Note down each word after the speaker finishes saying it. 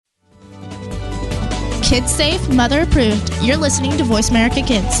Kids safe, mother approved. You're listening to Voice America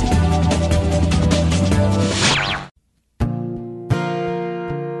Kids.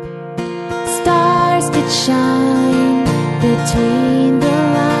 Stars could shine between the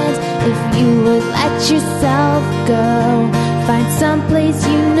lines if you would let yourself go. Find someplace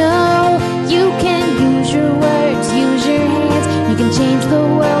you know you can use your words, use your hands. You can change the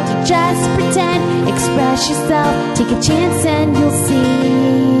world, you just pretend. Express yourself, take a chance and you'll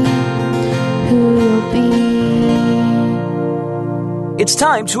see who you'll be. It's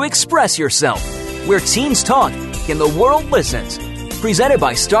time to express yourself, where teens talk and the world listens. Presented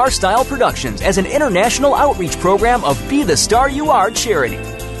by Star Style Productions as an international outreach program of Be the Star You Are charity.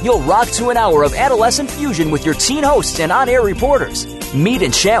 You'll rock to an hour of adolescent fusion with your teen hosts and on-air reporters. Meet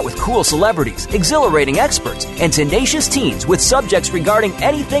and chat with cool celebrities, exhilarating experts, and tenacious teens with subjects regarding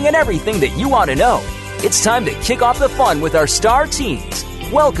anything and everything that you want to know. It's time to kick off the fun with our star teens.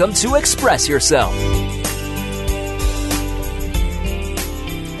 Welcome to Express Yourself.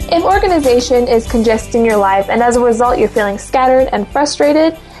 If organization is congesting your life and as a result you're feeling scattered and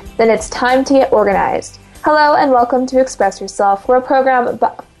frustrated, then it's time to get organized. Hello and welcome to Express Yourself. We're a program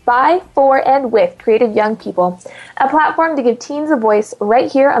by, for, and with creative young people, a platform to give teens a voice right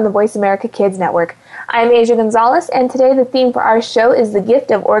here on the Voice America Kids Network. I'm Asia Gonzalez, and today the theme for our show is the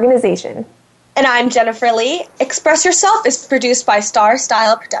gift of organization. And I'm Jennifer Lee. Express Yourself is produced by Star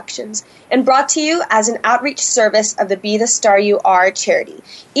Style Productions and brought to you as an outreach service of the Be the Star You Are charity.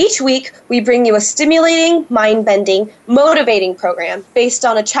 Each week, we bring you a stimulating, mind-bending, motivating program based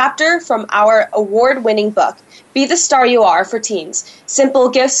on a chapter from our award-winning book, Be the Star You Are for Teens, Simple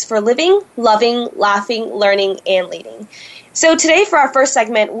Gifts for Living, Loving, Laughing, Learning, and Leading. So today for our first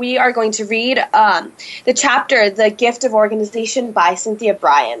segment, we are going to read the chapter, The Gift of Organization by Cynthia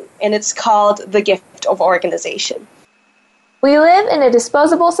Bryan, and it's called The Gift of Organization. We live in a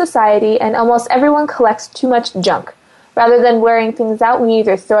disposable society and almost everyone collects too much junk. Rather than wearing things out, we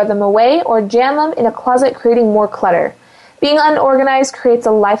either throw them away or jam them in a closet, creating more clutter. Being unorganized creates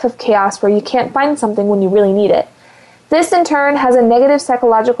a life of chaos where you can't find something when you really need it. This in turn has a negative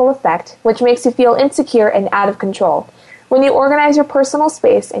psychological effect, which makes you feel insecure and out of control. When you organize your personal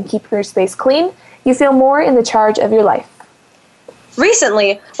space and keep your space clean, you feel more in the charge of your life.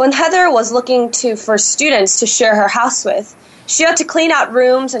 Recently, when Heather was looking for students to share her house with, she had to clean out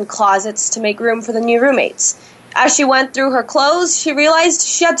rooms and closets to make room for the new roommates. As she went through her clothes, she realized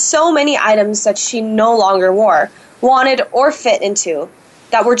she had so many items that she no longer wore, wanted, or fit into,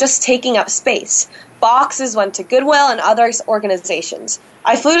 that were just taking up space. Boxes went to Goodwill and other organizations.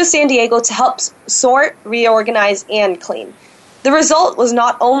 I flew to San Diego to help sort, reorganize, and clean. The result was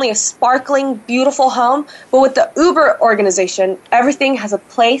not only a sparkling, beautiful home, but with the Uber organization, everything has a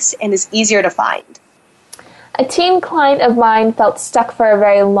place and is easier to find. A teen client of mine felt stuck for a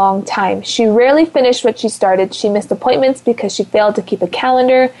very long time. She rarely finished what she started. She missed appointments because she failed to keep a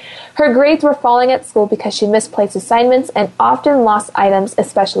calendar. Her grades were falling at school because she misplaced assignments and often lost items,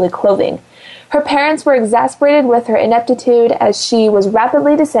 especially clothing. Her parents were exasperated with her ineptitude as she was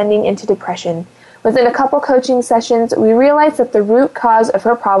rapidly descending into depression. Within a couple coaching sessions, we realized that the root cause of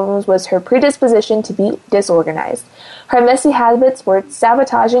her problems was her predisposition to be disorganized. Her messy habits were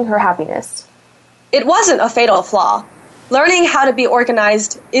sabotaging her happiness. It wasn't a fatal flaw. Learning how to be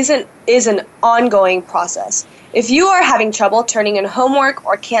organized is an ongoing process. If you are having trouble turning in homework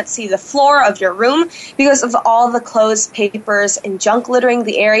or can't see the floor of your room because of all the clothes, papers, and junk littering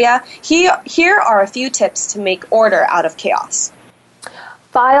the area, here are a few tips to make order out of chaos.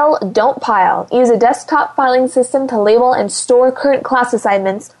 File, don't pile. Use a desktop filing system to label and store current class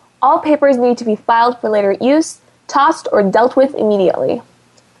assignments. All papers need to be filed for later use, tossed, or dealt with immediately.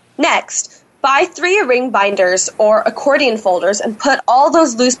 Next, buy 3 ring binders or accordion folders and put all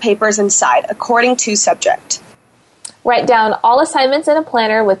those loose papers inside according to subject. Write down all assignments in a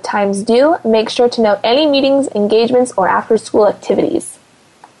planner with times due. Make sure to note any meetings, engagements, or after-school activities.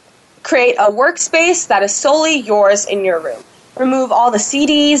 Create a workspace that is solely yours in your room. Remove all the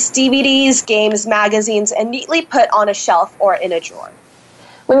CDs, DVDs, games, magazines, and neatly put on a shelf or in a drawer.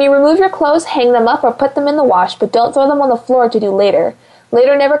 When you remove your clothes, hang them up or put them in the wash, but don't throw them on the floor to do later.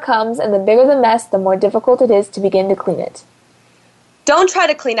 Later never comes, and the bigger the mess, the more difficult it is to begin to clean it. Don't try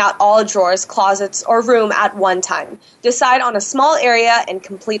to clean out all drawers, closets, or room at one time. Decide on a small area and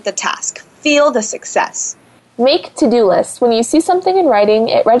complete the task. Feel the success. Make to-do lists. When you see something in writing,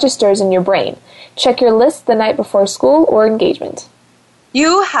 it registers in your brain. Check your list the night before school or engagement.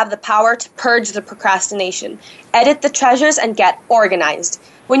 You have the power to purge the procrastination, edit the treasures, and get organized.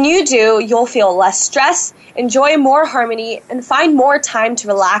 When you do, you'll feel less stress, enjoy more harmony, and find more time to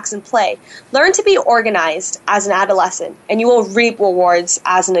relax and play. Learn to be organized as an adolescent, and you will reap rewards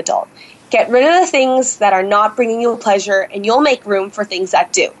as an adult. Get rid of the things that are not bringing you pleasure, and you'll make room for things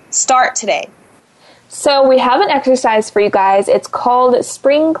that do. Start today. So we have an exercise for you guys. It's called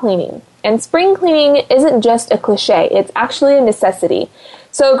spring cleaning. And spring cleaning isn't just a cliche. It's actually a necessity.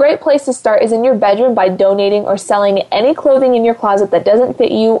 So a great place to start is in your bedroom by donating or selling any clothing in your closet that doesn't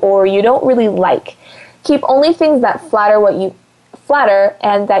fit you or you don't really like. Keep only things that flatter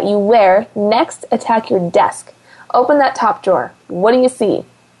and that you wear. Next, attack your desk. Open that top drawer. What do you see?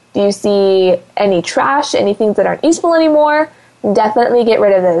 Do you see any trash, any things that aren't useful anymore? Definitely get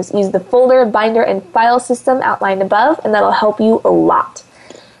rid of those. Use the folder, binder, and file system outlined above, and that'll help you a lot.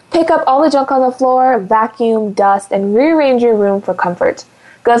 Pick up all the junk on the floor, vacuum, dust, and rearrange your room for comfort.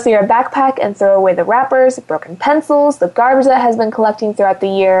 Go through your backpack and throw away the wrappers, broken pencils, the garbage that has been collecting throughout the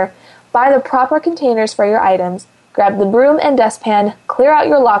year. Buy the proper containers for your items. Grab the broom and dustpan, clear out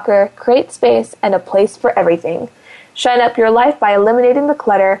your locker, create space, and a place for everything. Shine up your life by eliminating the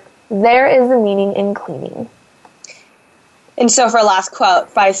clutter. There is the meaning in cleaning. And so for a last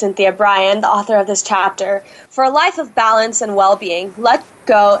quote by Cynthia Bryan, the author of this chapter, for a life of balance and well-being, let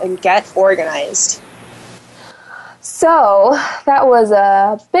go and get organized. So that was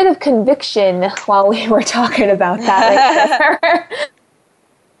a bit of conviction while we were talking about that right there.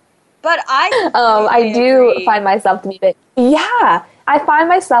 But I do find myself to be I find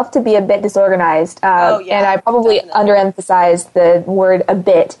myself to be a bit disorganized. And I probably underemphasized the word a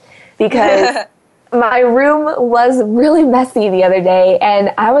bit because my room was really messy the other day,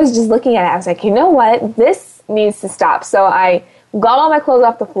 and I was just looking at it. I was like, you know what? This needs to stop. So I got all my clothes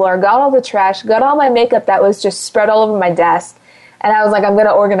off the floor, got all the trash, got all my makeup that was just spread all over my desk, and I was like, I'm going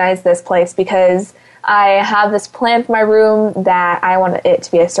to organize this place because I have this plan for my room that I want it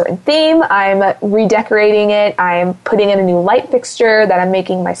to be a certain theme. I'm redecorating it. I'm putting in a new light fixture that I'm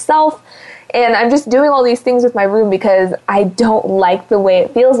making myself. And I'm just doing all these things with my room because I don't like the way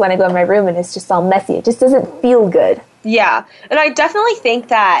it feels when I go in my room and it's just all messy. It just doesn't feel good. Yeah, and I definitely think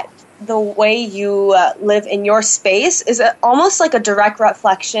that the way you live in your space is almost like a direct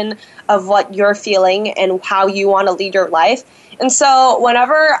reflection of what you're feeling and how you want to lead your life. And so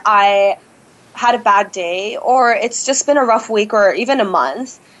whenever I had a bad day or it's just been a rough week or even a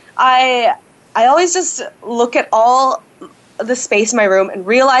month, I always just look at all the space in my room and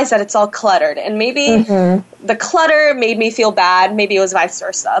realize that it's all cluttered, and maybe the clutter made me feel bad, maybe it was vice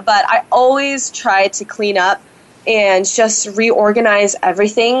versa, but I always try to clean up and just reorganize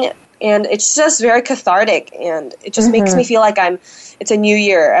everything, and it's just very cathartic, and it just makes me feel like it's a new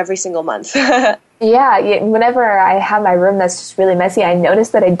year every single month. Yeah, whenever I have my room that's just really messy, I notice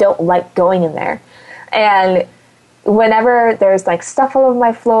that I don't like going in there, and whenever there's like stuff all over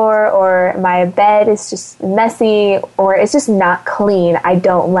my floor or my bed is just messy or it's just not clean, I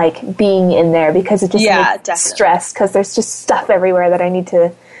don't like being in there because it just makes stress because there's just stuff everywhere that I need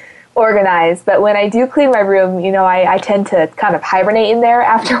to organize. But when I do clean my room, I tend to kind of hibernate in there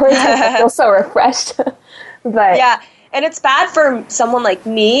afterwards. I feel so refreshed. But yeah, and it's bad for someone like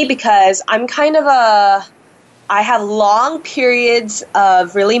me because I'm kind of I have long periods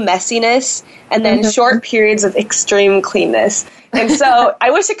of really messiness and then short periods of extreme cleanness. And so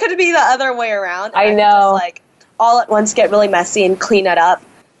I wish it could be the other way around. I know. Just like all at once get really messy and clean it up.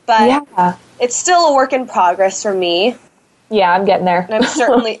 But it's still a work in progress for me. Yeah, I'm getting there. And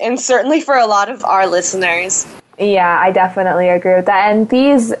I'm certainly for a lot of our listeners. Yeah, I definitely agree with that. And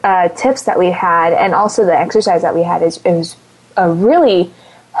these tips that we had and also the exercise that we had is a really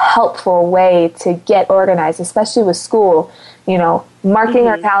helpful way to get organized, especially with school, marking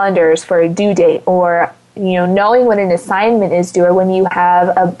our calendars for a due date or, knowing when an assignment is due or when you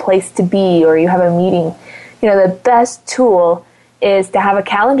have a place to be or you have a meeting. The best tool is to have a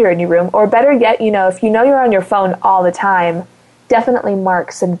calendar in your room, or better yet, if you're on your phone all the time, definitely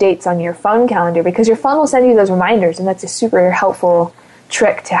mark some dates on your phone calendar because your phone will send you those reminders, and that's a super helpful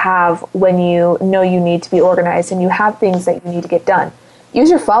trick to have when you know you need to be organized and you have things that you need to get done. Use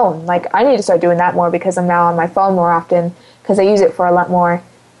your phone. Like, I need to start doing that more because I'm now on my phone more often because I use it for a lot more.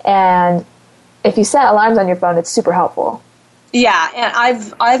 And if you set alarms on your phone, it's super helpful. Yeah,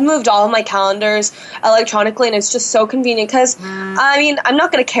 and I've moved all of my calendars electronically, and it's just so convenient because, I'm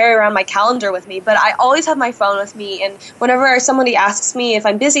not going to carry around my calendar with me, but I always have my phone with me, and whenever somebody asks me if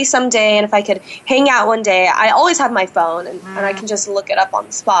I'm busy someday and if I could hang out one day, I always have my phone, and I can just look it up on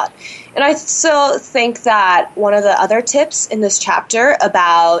the spot. And I still think that one of the other tips in this chapter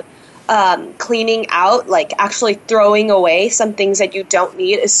about cleaning out, like actually throwing away some things that you don't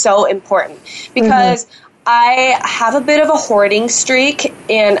need is so important because I have a bit of a hoarding streak,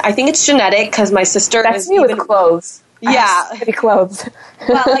 and I think it's genetic because my sister That's me with clothes. Yeah. Pretty clothes.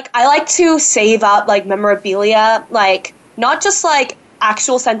 But, I like to save up, memorabilia, not just,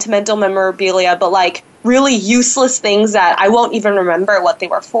 actual sentimental memorabilia, but like really useless things that I won't even remember what they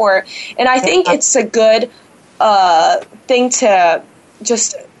were for. And I think it's a good thing to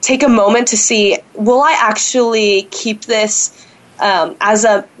just take a moment to see, will I actually keep this as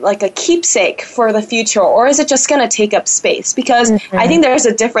a keepsake for the future, or is it just going to take up space? Because I think there's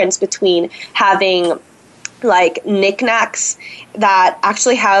a difference between having like knickknacks that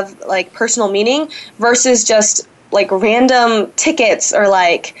actually have like personal meaning versus just like random tickets or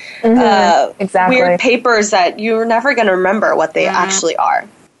like weird papers that you're never going to remember what they actually are.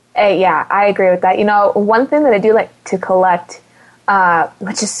 Yeah, I agree with that. You know, one thing that I do like to collect,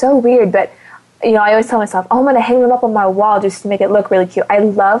 which is so weird, but you know, I always tell myself, oh, I'm going to hang them up on my wall just to make it look really cute. I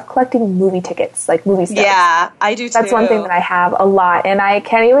love collecting movie tickets, like movie stars. Yeah, I do too. That's one thing that I have a lot. And I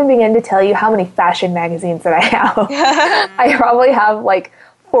can't even begin to tell you how many fashion magazines that I have. I probably have like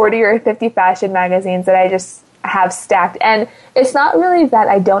 40 or 50 fashion magazines that I just have stacked. And it's not really that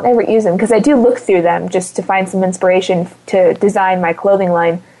I don't ever use them, because I do look through them just to find some inspiration to design my clothing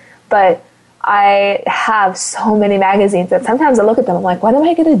line. But I have so many magazines that sometimes I look at them, I'm like, what am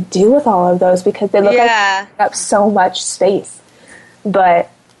I going to do with all of those? Because they look like they take up so much space.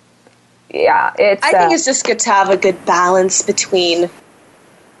 But yeah, I think it's just good to have a good balance between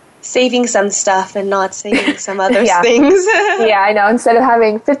saving some stuff and not saving some other things. Yeah, I know. Instead of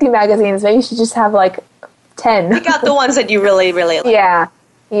having 50 magazines, maybe you should just have like 10. You got the ones that you really, really like. Yeah.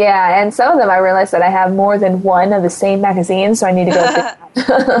 Yeah, and some of them I realized that I have more than one of the same magazine, so I need to go through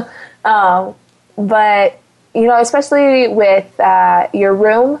that. But, you know, especially with your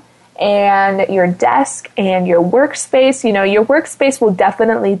room and your desk and your workspace, you know, your workspace will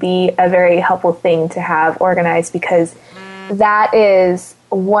definitely be a very helpful thing to have organized, because that is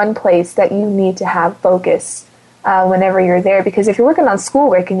one place that you need to have focus whenever you're there. Because if you're working on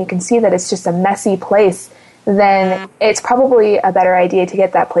schoolwork and you can see that it's just a messy place, then it's probably a better idea to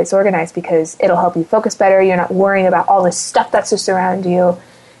get that place organized, because it'll help you focus better. You're not worrying about all this stuff that's just around you,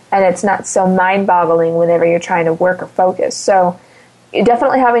 and it's not so mind-boggling whenever you're trying to work or focus. So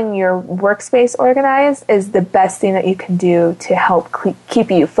definitely having your workspace organized is the best thing that you can do to help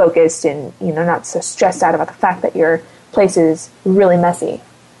keep you focused and, you know, not so stressed out about the fact that your place is really messy.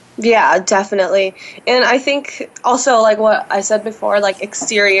 Yeah, definitely. And I think also, like what I said before, like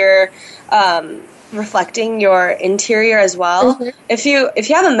exterior reflecting your interior as well. If you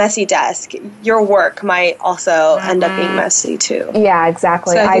have a messy desk, your work might also end up being messy too. Yeah,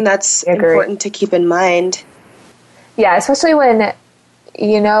 exactly. So I think that's important to keep in mind. Yeah, especially when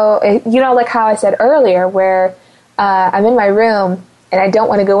you know, like how I said earlier, where I'm in my room and I don't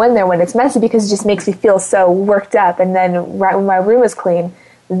want to go in there when it's messy, because it just makes me feel so worked up. And then right when my room is clean,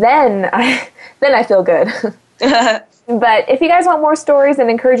 then I feel good. But if you guys want more stories and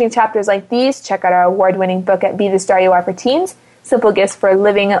encouraging chapters like these, check out our award-winning book at Be the Star You Are for Teens, Simple Gifts for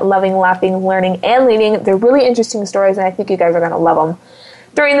Living, Loving, Laughing, Learning, and Leading. They're really interesting stories, and I think you guys are going to love them.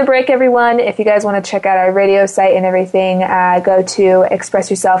 During the break, everyone, if you guys want to check out our radio site and everything, go to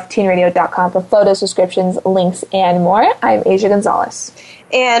expressyourselfteenradio.com for photos, descriptions, links, and more. I'm Asia Gonzalez.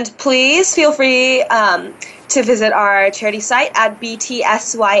 And please feel free to visit our charity site at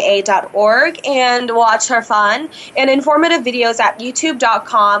btsya.org and watch our fun and informative videos at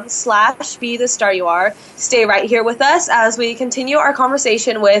youtube.com/BeTheStarYouAre. Stay right here with us as we continue our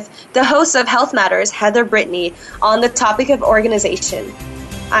conversation with the host of Health Matters, Heather Brittany, on the topic of organization.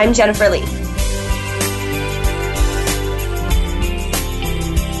 I'm Jennifer Lee.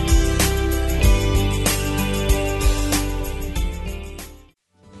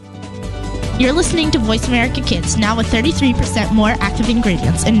 You're listening to Voice America Kids, now with 33% more active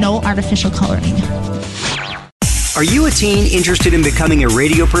ingredients and no artificial coloring. Are you a teen interested in becoming a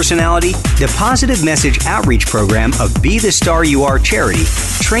radio personality? The Positive Message Outreach Program of Be the Star You Are charity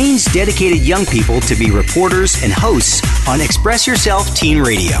trains dedicated young people to be reporters and hosts on Express Yourself Teen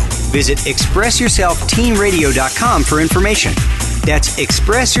Radio. Visit expressyourselfteenradio.com for information. That's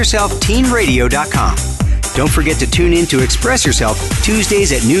expressyourselfteenradio.com. Don't forget to tune in to Express Yourself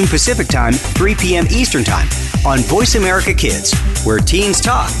Tuesdays at noon Pacific Time, 3 p.m. Eastern Time on Voice America Kids, where teens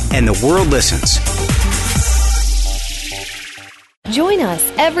talk and the world listens. Join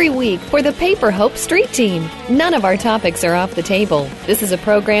us every week for the Paper Hope Street Team. None of our topics are off the table. This is a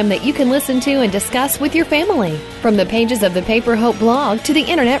program that you can listen to and discuss with your family. From the pages of the Paper Hope blog to the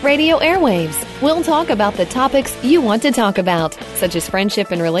internet radio airwaves, we'll talk about the topics you want to talk about, such as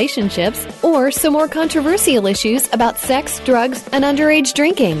friendship and relationships, or some more controversial issues about sex, drugs, and underage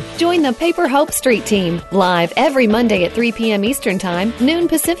drinking. Join the Paper Hope Street Team live every Monday at 3 p.m. Eastern Time, noon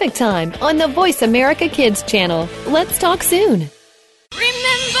Pacific Time on the Voice America Kids channel. Let's talk soon.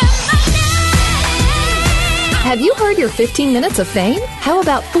 Have you heard your 15 minutes of fame? How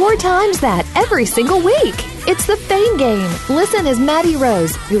about 4 times that every single week? It's the Fame Game. Listen as Maddie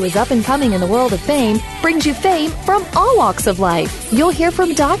Rose, who is up and coming in the world of fame, brings you fame from all walks of life. You'll hear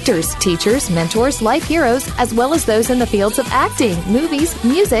from doctors, teachers, mentors, life heroes, as well as those in the fields of acting, movies,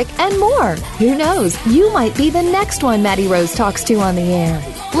 music, and more. Who knows? You might be the next one Maddie Rose talks to on the air.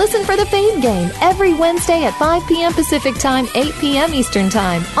 Listen for the Fame Game every Wednesday at 5 p.m. Pacific Time, 8 p.m. Eastern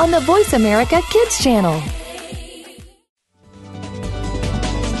Time on the Voice America Kids channel.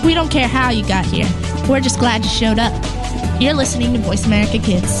 We don't care how you got here. We're just glad you showed up. You're listening to Voice America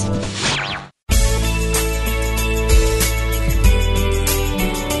Kids.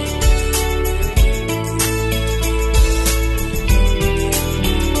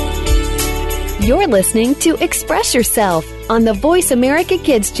 You're listening to Express Yourself on the Voice America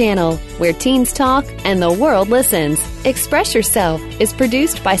Kids channel, where teens talk and the world listens. Express Yourself is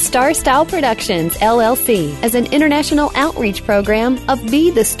produced by Star Style Productions, LLC, as an international outreach program of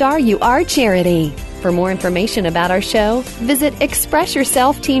Be the Star You Are charity. For more information about our show, visit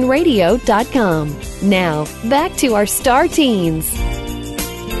ExpressYourselfTeenRadio.com. Now, back to our Star Teens.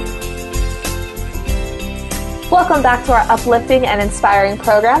 Welcome back to our uplifting and inspiring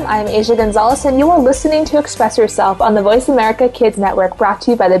program. I'm Asia Gonzalez, and you are listening to Express Yourself on the Voice America Kids Network, brought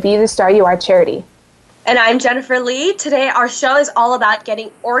to you by the Be the Star You Are charity. And I'm Jennifer Lee. Today our show is all about getting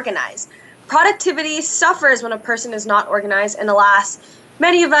organized. Productivity suffers when a person is not organized, and alas,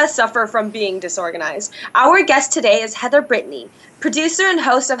 many of us suffer from being disorganized. Our guest today is Heather Brittany, producer and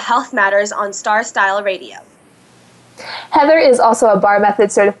host of Health Matters on Star Style Radio. Heather is also a Bar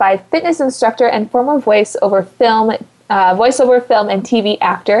Method certified fitness instructor and former voiceover film and TV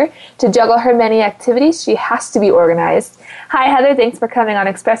actor. To juggle her many activities, she has to be organized. Hi, Heather. Thanks for coming on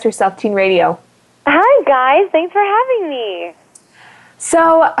Express Yourself Teen Radio. Hi, guys. Thanks for having me.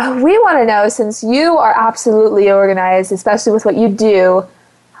 So we want to know, since you are absolutely organized, especially with what you do,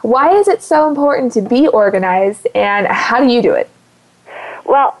 why is it so important to be organized, and how do you do it?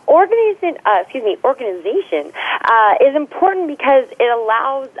 Well, organization is important because it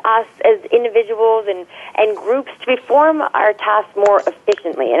allows us as individuals and groups to perform our tasks more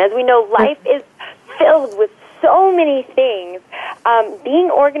efficiently. And as we know, life is filled with so many things.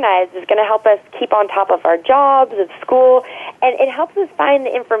 Being organized is going to help us keep on top of our jobs, of school, and it helps us find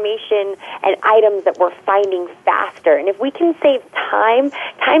the information and items that we're finding faster. And if we can save time,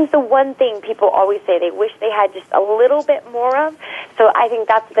 time's the one thing people always say they wish they had just a little bit more of. So I think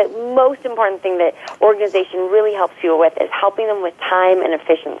that's the most important thing that organization really helps people with, is helping them with time and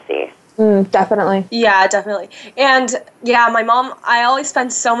efficiency. Definitely. Yeah, definitely. And yeah, my mom, I always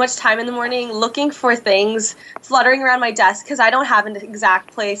spend so much time in the morning looking for things fluttering around my desk because I don't have an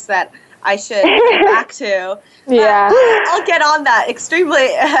exact place that I should get back to. Yeah. I'll get on that extremely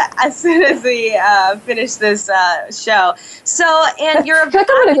as soon as we finish this show. So, and you're... I feel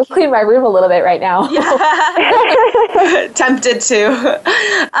like I'm going to go clean my room a little bit right now. Yeah. Tempted to.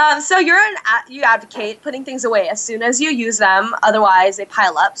 So you advocate putting things away as soon as you use them, otherwise they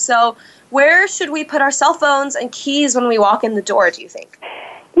pile up. So where should we put our cell phones and keys when we walk in the door, do you think?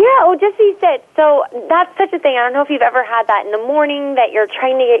 Yeah, well, just as you said, so that's such a thing. I don't know if you've ever had that in the morning that you're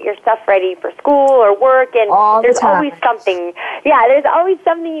trying to get your stuff ready for school or work, and there's always something. Yeah, there's always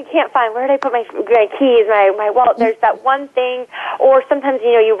something you can't find. Where did I put my keys, my wallet? There's that one thing. Or sometimes,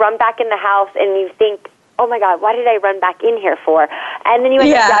 you run back in the house and you think, oh my God, why did I run back in here for? And then you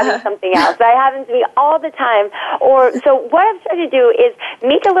end up grabbing something else. That happens to me all the time. So what I've started to do is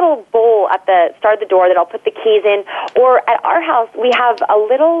make a little bowl at the start of the door that I'll put the keys in. Or at our house, we have a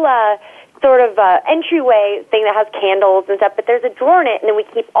little sort of entryway thing that has candles and stuff, but there's a drawer in it, and then we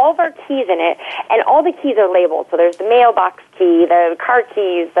keep all of our keys in it, and all the keys are labeled. So there's the mailbox key, the car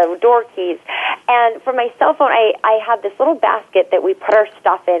keys, the door keys. And for my cell phone, I have this little basket that we put our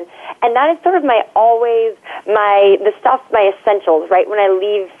stuff in, and that is sort of my essentials, right, when I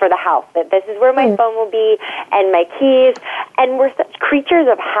leave for the house. That this is where my phone will be, and my keys, and we're such creatures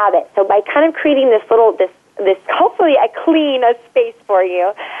of habit. So by kind of creating this hopefully I clean a space for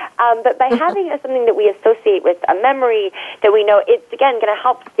you, but by having something that we associate with a memory that we know, it's, again, going to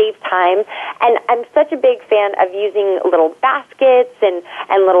help save time. And I'm such a big fan of using little baskets and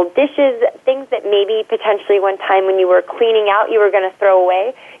little dishes, things that maybe potentially one time when you were cleaning out you were going to throw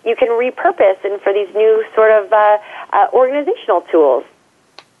away, you can repurpose and for these new sort of organizational tools.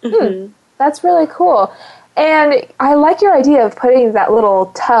 That's really cool. And I like your idea of putting that little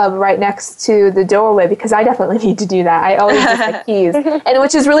tub right next to the doorway, because I definitely need to do that. I always lose my keys. And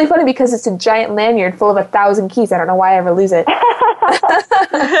which is really funny because it's a giant lanyard full of 1,000 keys. I don't know why I ever lose it.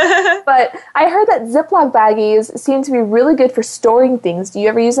 But I heard that Ziploc baggies seem to be really good for storing things. Do you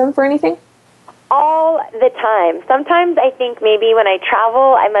ever use them for anything? all the time. Sometimes I think maybe when I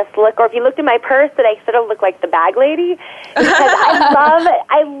travel, I must look, or if you looked at my purse, that I sort of look like the bag lady. Because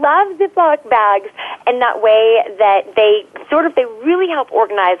I love Ziploc bags in that way that they really help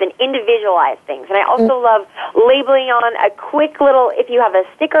organize and individualize things. And I also love labeling on a quick little, if you have a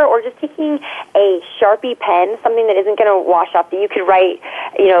sticker or just taking a Sharpie pen, something that isn't going to wash off, that you could write,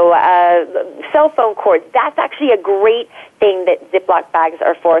 cell phone cords. That's actually a great thing that Ziploc bags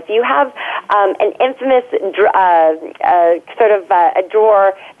are for. If you have an infamous a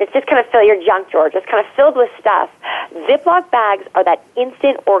drawer that's just kind of filled, your junk drawer, just kind of filled with stuff, Ziploc bags are that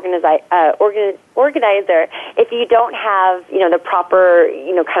instant organizer if you don't have, the proper,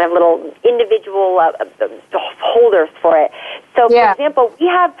 kind of little individual holders for it. So, for example, we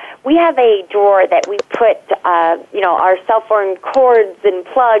have a drawer that we put, our cell phone cords and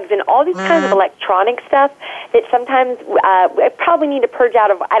plugs and all these kinds of electronic stuff that sometimes I probably need to purge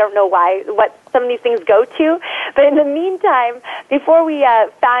out of, I don't know what some of these things go to. But in the meantime, before we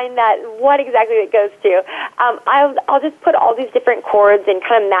find that what exactly it goes to, I'll just put all these different cords and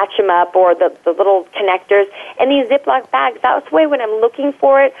kind of match them up, or the little connectors in these Ziploc bags. That's the way when I'm looking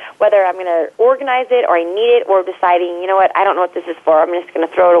for it, whether I'm going to organize it or I need it, or deciding, I don't know what this is for, I'm just going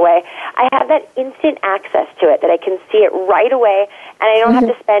to throw it away. I have that instant access to it, that I can see it right away, and I don't have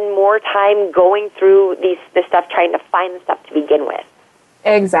to spend more time going through this stuff trying to find the stuff to begin with.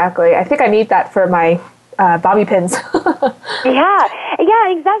 Exactly. I think I need that for my bobby pins. Yeah,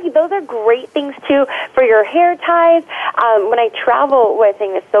 exactly. Those are great things, too, for your hair ties. When I travel, what I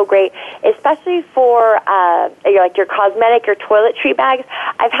think is so great, especially for your cosmetic or toiletry bags,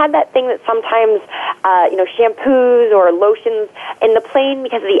 I've had that thing that sometimes, shampoos or lotions in the plane,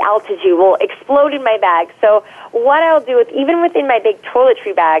 because of the altitude, will explode in my bag. So what I'll do is, even within my big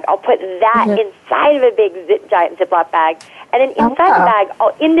toiletry bag, I'll put that inside of a big giant Ziploc bag. And then inside the bag,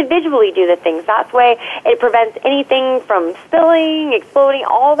 I'll individually do the things. That way, it prevents anything from spilling, exploding,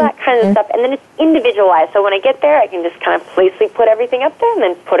 all that kind of stuff. And then it's individualized. So when I get there, I can just kind of safely put everything up there and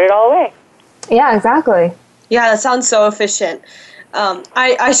then put it all away. Yeah, exactly. Yeah, that sounds so efficient.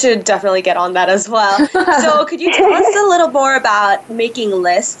 I should definitely get on that as well. So could you tell us a little more about making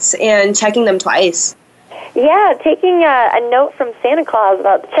lists and checking them twice? Yeah, taking a note from Santa Claus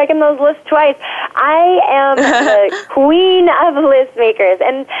about checking those lists twice. I am the queen of list makers.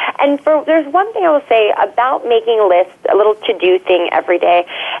 And there's one thing I will say about making lists, a little to-do thing every day.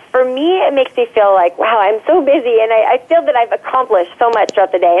 For me, it makes me feel like, wow, I'm so busy, and I feel that I've accomplished so much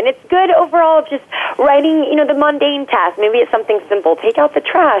throughout the day. And it's good overall just writing, the mundane tasks. Maybe it's something simple. Take out the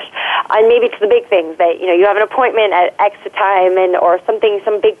trash. And maybe it's the big things that, you have an appointment at X time or something,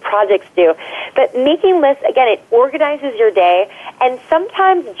 some big projects due. But making lists, again, it organizes your day, and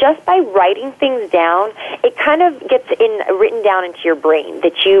sometimes just by writing things down, it kind of gets written down into your brain,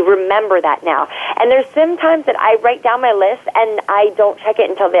 that you remember that now. And there's some times that I write down my list and I don't check it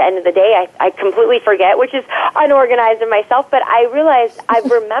until the end of the day. I completely forget, which is unorganized in myself, but I realized I've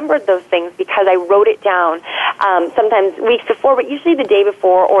remembered those things because I wrote it down sometimes weeks before, but usually the day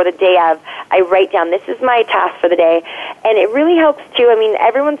before or the day of, I write down, this is my task for the day. And it really helps too. I mean,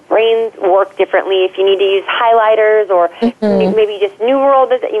 everyone's brains work differently. If you need to use highlighters or maybe just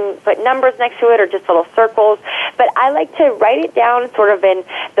numerals, you put numbers next to it, or just little circles. But I like to write it down sort of in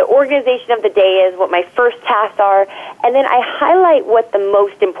the organization of the day is, what my first tasks are, and then I highlight what the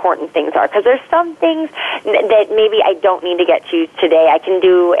most important things are, because there's some things that maybe I don't need to get to today, I can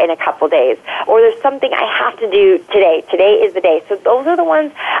do in a couple days, or there's something I have to do today. Today is the day. So those are the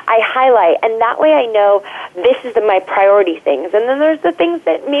ones I highlight, and that way I know this is my priority things. And then there's the things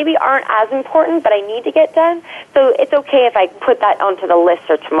that maybe aren't as important, but I need to get done. So it's okay if I put that onto the list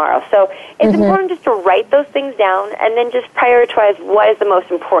for tomorrow. So it's important just to write those things down and then just prioritize what is the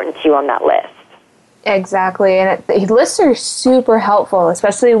most important to you on that list. Exactly. And lists are super helpful,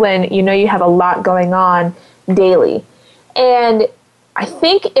 especially when you have a lot going on daily. And I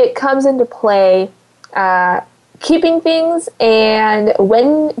think it comes into play keeping things, and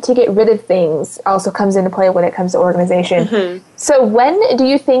when to get rid of things also comes into play when it comes to organization. So when do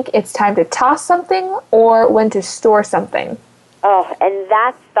you think it's time to toss something, or when to store something? Oh, and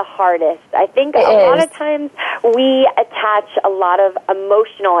that's the hardest. I think a lot of times we attach a lot of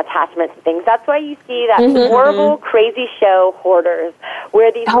emotional attachments to things. That's why you see that horrible, crazy show, Hoarders,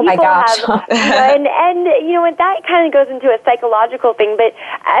 where these people have, and that kind of goes into a psychological thing. But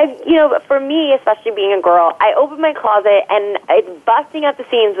for me, especially being a girl, I open my closet and it's busting at the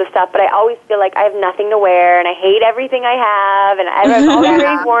seams with stuff. But I always feel like I have nothing to wear, and I hate everything I have, and I've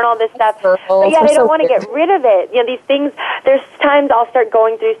already worn all this stuff. But yet I don't want to get rid of it. These things. There's times I'll start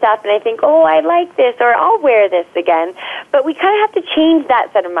going through stuff and I think, oh, I like this, or I'll wear this again. But we kind of have to change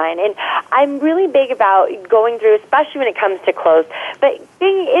that set of mind. And I'm really big about going through, especially when it comes to clothes, but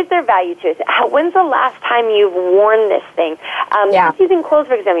thinking, is there value to it? When's the last time you've worn this thing? Just using clothes,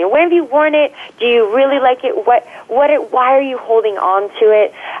 for example. When have you worn it? Do you really like it? Why are you holding on to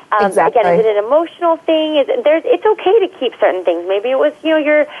it? Exactly. Again, is it an emotional thing? It's okay to keep certain things. Maybe it was,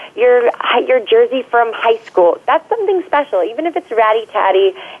 your jersey from high school. That's something special. Even if it's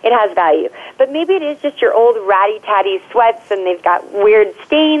ratty-tatty, it has value. But maybe it is just your old ratty-tatty sweats, and they've got weird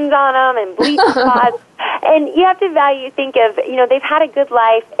stains on them and bleach spots. And you have to think of, they've had a good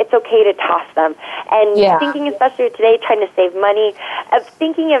life. It's okay to toss them. And thinking, especially today, trying to save money, of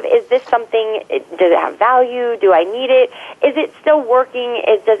thinking of, is this something, does it have value? Do I need it? Is it still working?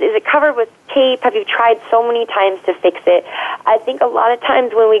 Is it covered with tape? Have you tried so many times to fix it? I think a lot of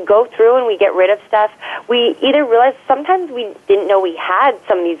times when we go through and we get rid of stuff, we either realize sometimes we didn't know we had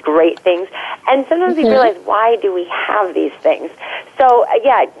some of these great things, and sometimes we realize, why do we have these things? So,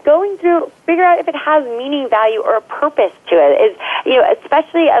 going through, figure out if it has meaning, value, or a purpose to it. Is,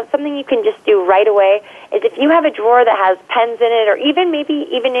 especially something you can just do right away, is if you have a drawer that has pens in it, or maybe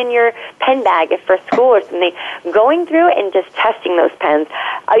even in your pen bag if for school or something, going through and just testing those pens.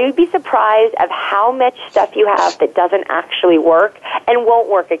 You'd be surprised of how much stuff you have that doesn't actually work and won't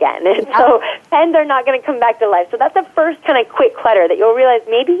work again. And so pens are not going to come back to life. So that's the first kind of quick clutter that you'll realize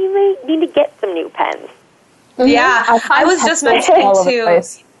maybe you may need to get some new pens. Yeah, I was just mentioning to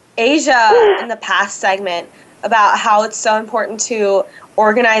Asia in the past segment about how it's so important to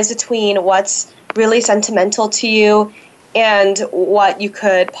organize between what's really sentimental to you and what you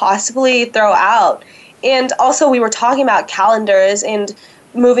could possibly throw out. And also we were talking about calendars and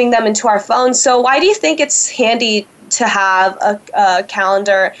moving them into our phones. So why do you think it's handy to have a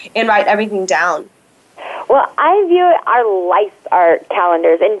calendar and write everything down? Well, I view our life, our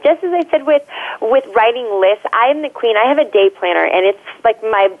calendars, and just as I said with writing lists, I am the queen. I have a day planner, and it's like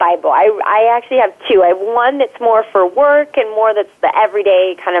my Bible. I actually have two. I have one that's more for work and more that's the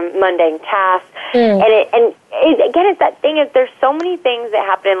everyday kind of mundane tasks. Again, it's that thing is there's so many things that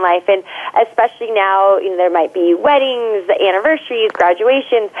happen in life, and especially now, there might be weddings, anniversaries,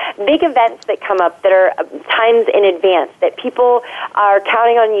 graduations, big events that come up that are times in advance that people are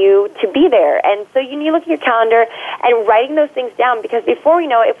counting on you to be there. And so you need to look at your calendar and writing those things down, because before we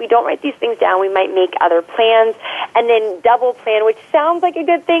know it, if we don't write these things down, we might make other plans and then double plan, which sounds like a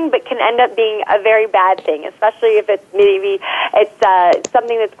good thing but can end up being a very bad thing, especially if it's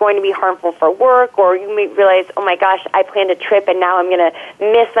something that's going to be harmful for work, or you may realize, oh my gosh, I planned a trip and now I'm going to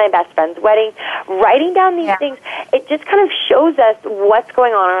miss my best friend's wedding. Writing down these things, it just kind of shows us what's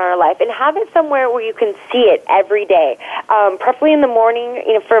going on in our life, and have it somewhere where you can see it every day. Preferably in the morning.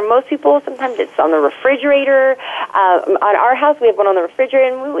 For most people, sometimes it's on the refrigerator. On our house, we have one on the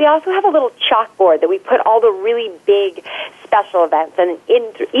refrigerator, and we also have a little chalkboard that we put all the really big special events, and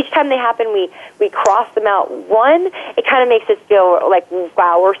each time they happen, we cross them out. One, it kind of makes us feel like,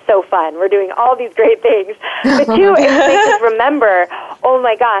 wow, we're so fun. We're doing all these great things. But two, it makes us remember, oh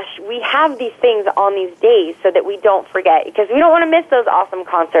my gosh, we have these things on these days so that we don't forget, because we don't want to miss those awesome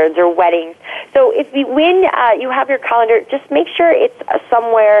concerts or weddings. So when you have your calendar, just make sure it's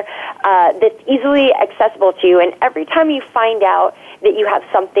somewhere that's easily accessible to you, and every time you find out that you have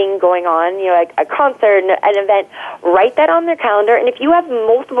something going on, like a concert, an event, write that on their calendar. And if you have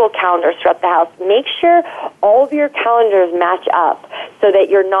multiple calendars throughout the house, make sure all of your calendars match up so that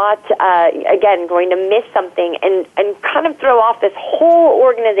you're not, again, going to miss something and kind of throw off this whole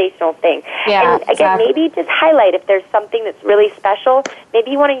organizational thing. Yeah, and again, maybe just highlight if there's something that's really special. Maybe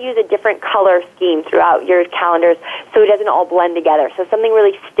you want to use a different color scheme throughout your calendars so it doesn't all blend together, so something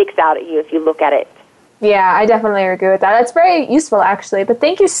really sticks out at you if you look at it. Yeah, I definitely agree with that. That's very useful, actually. But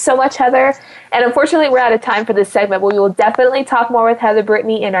thank you so much, Heather. And unfortunately, we're out of time for this segment, but we will definitely talk more with Heather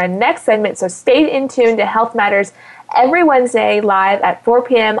Brittany in our next segment. So stay in tune to Health Matters every Wednesday live at 4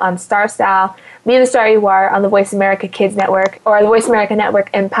 p.m. on Star Style. Be the Star You Are on the Voice America Kids Network or the Voice America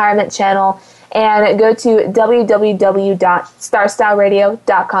Network Empowerment Channel. And go to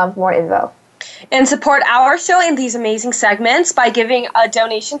www.starstyleradio.com for more info. And support our show and these amazing segments by giving a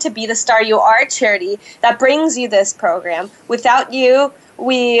donation to Be the Star You Are charity that brings you this program. Without you,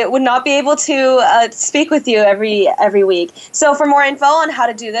 we would not be able to speak with you every week. So for more info on how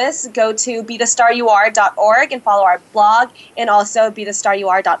to do this, go to BeTheStarYouAre.org and follow our blog, and also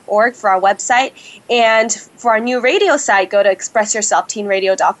BeTheStarYouAre.org for our website. And for our new radio site, go to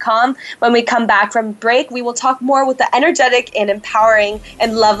ExpressYourselfTeenRadio.com. When we come back from break, we will talk more with the energetic and empowering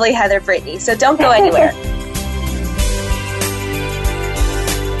and lovely Heather Brittany. So don't go anywhere.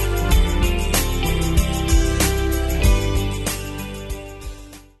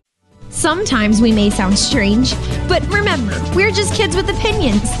 Sometimes we may sound strange, but remember, we're just kids with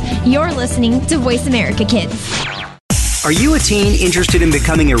opinions. You're listening to Voice America Kids. Are you a teen interested in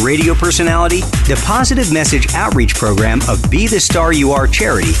becoming a radio personality? The Positive Message Outreach Program of Be the Star You Are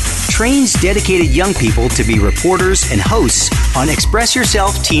charity trains dedicated young people to be reporters and hosts on Express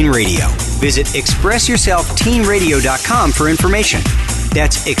Yourself Teen Radio. Visit ExpressYourselfTeenRadio.com for information.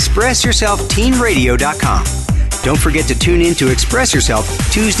 That's ExpressYourselfTeenRadio.com. Don't forget to tune in to Express Yourself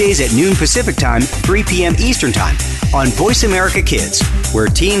Tuesdays at noon Pacific Time, 3 p.m. Eastern Time on Voice America Kids, where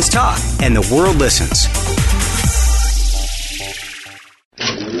teens talk and the world listens.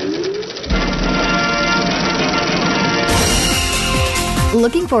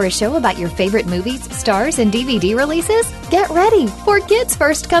 Looking for a show about your favorite movies, stars, and DVD releases? Get ready for Kids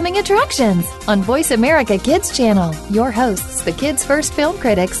First Coming Attractions on Voice America Kids Channel. Your hosts, the Kids First Film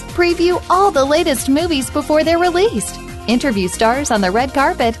Critics, preview all the latest movies before they're released, interview stars on the red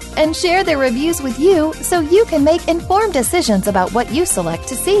carpet, and share their reviews with you so you can make informed decisions about what you select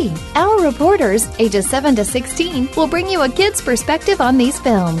to see. Our reporters, ages 7 to 16, will bring you a kid's perspective on these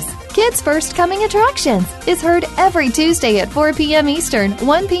films. Kids First Coming Attractions is heard every Tuesday at 4 p.m. Eastern,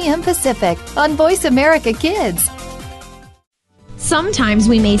 1 p.m. Pacific on Voice America Kids. Sometimes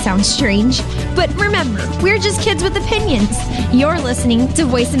we may sound strange, but remember, we're just kids with opinions. You're listening to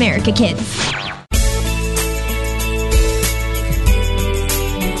Voice America Kids.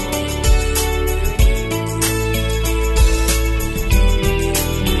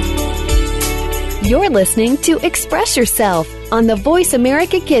 You're listening to Express Yourself on the Voice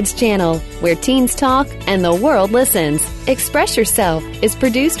America Kids channel, where teens talk and the world listens. Express Yourself is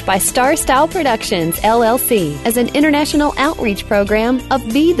produced by Star Style Productions, LLC, as an international outreach program of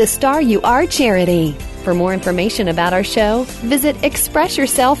Be the Star You Are charity. For more information about our show, visit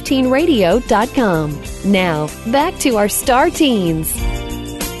ExpressYourselfTeenRadio.com. Now, back to our star teens.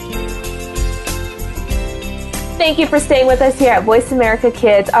 Thank you for staying with us here at Voice America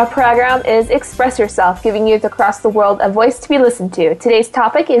Kids. Our program is Express Yourself, giving youth across the world a voice to be listened to. Today's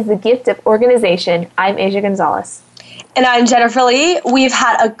topic is the gift of organization. I'm Asia Gonzalez. And I'm Jennifer Lee. We've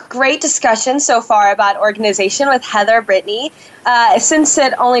had a great discussion so far about organization with Heather Brittany. Since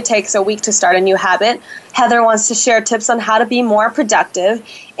it only takes a week to start a new habit, Heather wants to share tips on how to be more productive.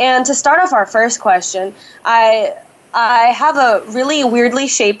 And to start off our first question, I have a really weirdly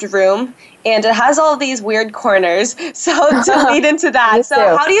shaped room, and it has all of these weird corners. So to lead into that,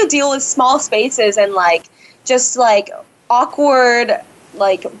 so how do you deal with small spaces and just awkward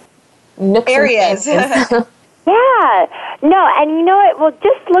areas? Yeah. No, and you know what? Well,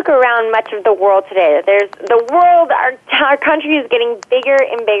 just look around much of the world today. Our country is getting bigger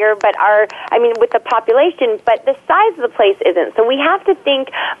and bigger, with the population, but the size of the place isn't. So we have to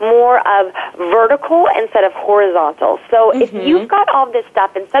think more of vertical instead of horizontal. So if you've got all this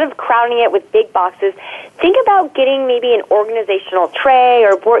stuff, instead of crowding it with big boxes, think about getting maybe an organizational tray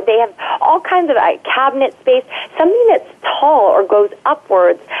or board. They have all kinds of cabinet space, something that's tall or goes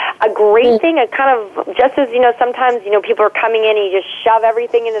upwards. A great thing, just as, sometimes, people are coming in and you just shove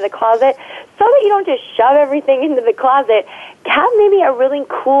everything into the closet. So that you don't just shove everything into the closet, have maybe a really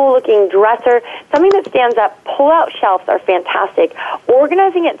cool-looking dresser, something that stands up. Pull-out shelves are fantastic.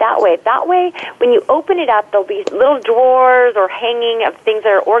 Organizing it that way. That way, when you open it up, there'll be little drawers or hanging of things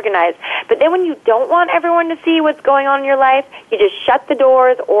that are organized. But then when you don't want everyone to see what's going on in your life, you just shut the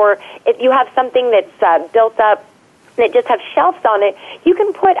doors, or if you have something that's built up that just have shelves on it, you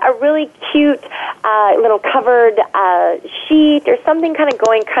can put a really cute little covered sheet or something kind of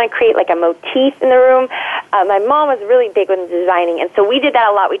create like a motif in the room. My mom was really big on designing, and so we did that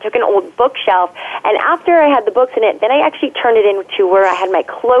a lot. We took an old bookshelf, and after I had the books in it, then I actually turned it into where I had my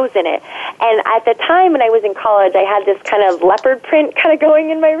clothes in it. And at the time when I was in college, I had this kind of leopard print kind of going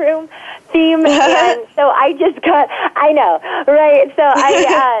in my room theme, and so I just I know, right? So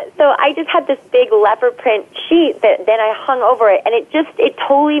I just had this big leopard print sheet that then I hung over it, and it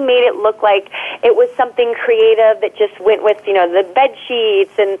totally made it look like it was something creative that just went with, the bed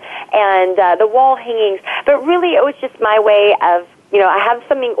sheets and the wall hangings. But really, it was just my way of, I have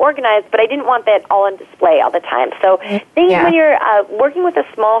something organized, but I didn't want that all on display all the time. So when you're working with a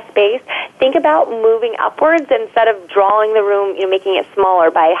small space, think about moving upwards instead of drawing the room, making it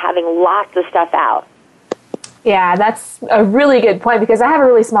smaller by having lots of stuff out. Yeah, that's a really good point, because I have a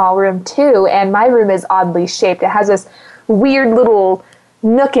really small room too, and my room is oddly shaped. It has this weird little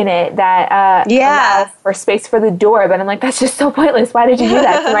nook in it that allows for space for the door, but I'm like, that's just so pointless. Why did you do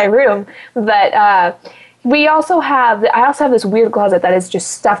that to my room? But I also have this weird closet that is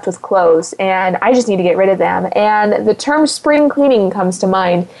just stuffed with clothes, and I just need to get rid of them. And the term spring cleaning comes to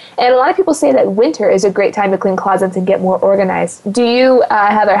mind. And a lot of people say that winter is a great time to clean closets and get more organized. Do you,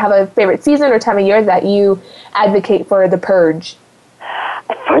 Heather, have a favorite season or time of year that you advocate for the purge?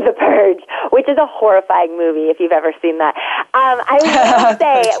 For The Purge, which is a horrifying movie if you've ever seen that. I will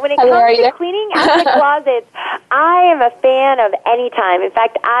say, when it comes to cleaning out the closets, I am a fan of any time. In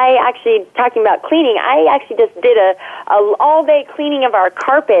fact, talking about cleaning, I actually just did a all-day cleaning of our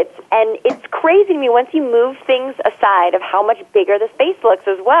carpets, and it's crazy to me once you move things aside of how much bigger the space looks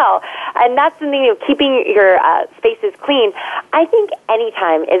as well. And that's something, keeping your spaces clean. I think any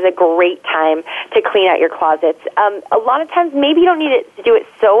time is a great time to clean out your closets. A lot of times, maybe you don't need to do it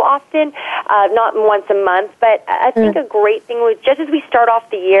so often, not once a month, but I think a great thing was just as we start off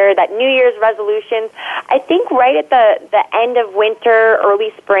the year, that New Year's resolutions, I think right at the end of winter,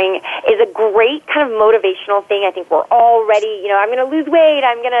 early spring is a great kind of motivational thing. I think we're all ready, I'm going to lose weight,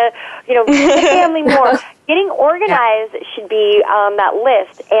 I'm going to, see the family more. Getting organized should be that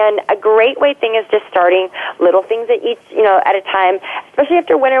list, and a great thing is just starting little things at at a time, especially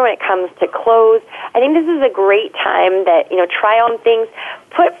after winter when it comes to clothes. I think this is a great time that, try on things.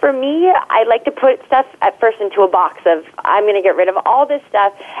 For me, I like to put stuff at first into a box of, I'm going to get rid of all this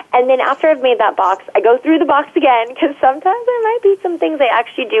stuff, and then after I've made that box, I go through the box again, because sometimes there might be some things I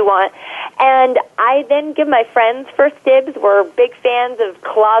actually do want, and I then give my friends first dibs. We're big fans of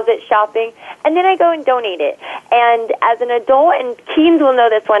closet shopping, and then I go and donate it. And as an adult, and teens will know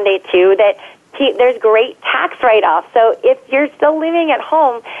this one day too, that there's great tax write-offs. So if you're still living at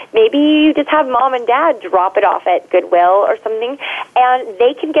home, maybe you just have mom and dad drop it off at Goodwill or something, and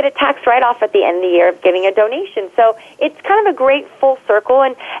they can get a tax write-off at the end of the year of giving a donation. So it's kind of a great full circle.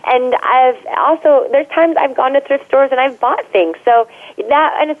 And I've also, there's times I've gone to thrift stores and I've bought things. So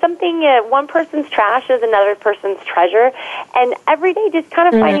and it's something, one person's trash is another person's treasure. And every day just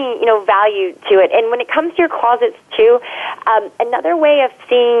kind of finding, value to it. And when it comes to your closets too, another way of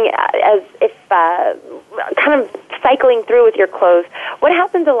seeing as if kind of cycling through with your clothes, what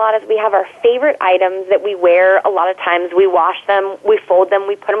happens a lot is we have our favorite items that we wear a lot of times. We wash them, we fold them,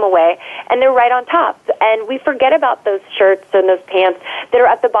 we put them away, and they're right on top. And we forget about those shirts and those pants that are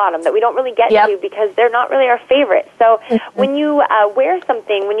at the bottom that we don't really get to because they're not really our favorite. So when you wear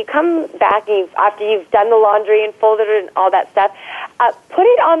something, when you come back and after you've done the laundry and folded it and all that stuff, put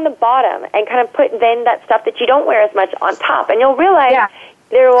it on the bottom and kind of put then that stuff that you don't wear as much on top. And you'll realize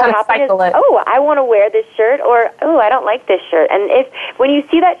there will happen is, oh, I want to wear this shirt, or oh, I don't like this shirt. And when you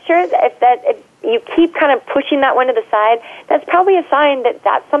see that shirt, if you keep kind of pushing that one to the side, that's probably a sign that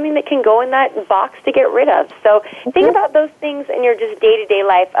that's something that can go in that box to get rid of. So think about those things in your just day-to-day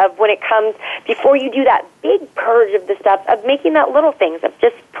life of when it comes, before you do that big purge of the stuff, of making that little things, of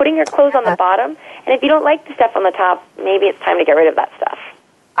just putting your clothes on the bottom. And if you don't like the stuff on the top, maybe it's time to get rid of that stuff.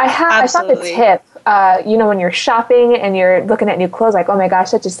 I thought the tip, when you're shopping and you're looking at new clothes, like, oh my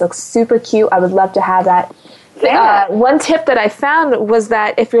gosh, that just looks super cute. I would love to have that. One tip that I found was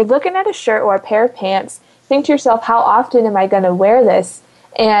that if you're looking at a shirt or a pair of pants, think to yourself, how often am I going to wear this?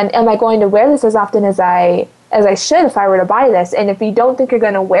 And am I going to wear this as often as I should if I were to buy this? And if you don't think you're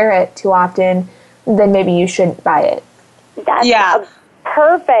going to wear it too often, then maybe you shouldn't buy it. That's a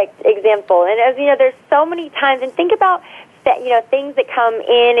perfect example. And as you know, there's so many times, and think about things that come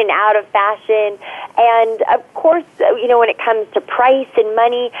in and out of fashion. And of course, when it comes to price and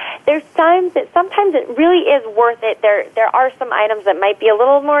money, there's times that sometimes it really is worth it. There are some items that might be a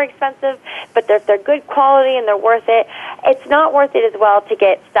little more expensive, but if they're good quality and they're worth it, it's not worth it as well to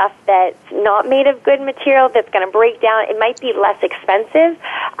get stuff that's not made of good material that's going to break down. It might be less expensive,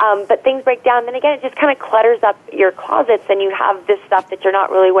 but things break down. Then again, it just kind of clutters up your closets and you have this stuff that you're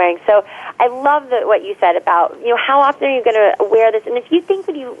not really wearing. So I love what you said about, how often are you going to wear this? And if you think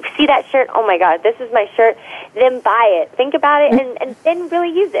when you see that shirt, oh my God, this is my shirt, then buy it. Think about it and then really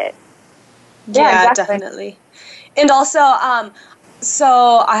use it. Yeah, exactly. Definitely. And also, I'm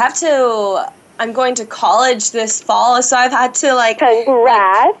going to college this fall, so I've had to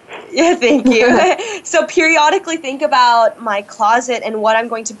Congrats. Yeah, thank you. So periodically think about my closet and what I'm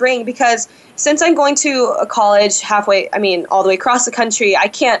going to bring, because since I'm going to a college all the way across the country, I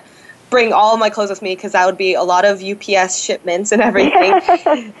can't bring all of my clothes with me because that would be a lot of UPS shipments and everything.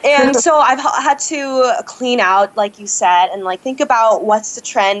 And so I've had to clean out, like you said, and think about what's the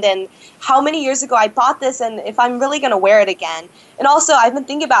trend and how many years ago I bought this and if I'm really going to wear it again. And also I've been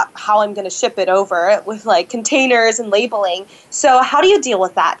thinking about how I'm going to ship it over with containers and labeling. So how do you deal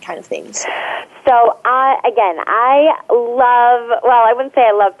with that kind of things? So, I wouldn't say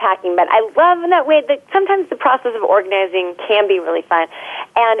I love packing, but I love in that way that sometimes the process of organizing can be really fun.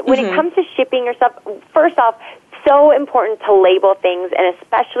 And when it comes to shipping your stuff, first off, so important to label things, and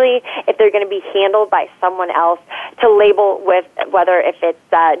especially if they're going to be handled by someone else, to label with whether if it's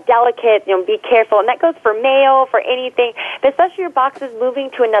delicate, be careful. And that goes for mail, for anything, but especially your boxes moving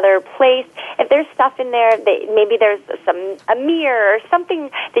to another place. If there's stuff in there that maybe there's a mirror or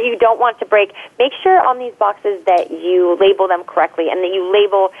something that you don't want to break, make sure on these boxes that you label them correctly and that you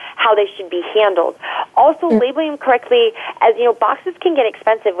label how they should be handled. Also, labeling them correctly, as boxes can get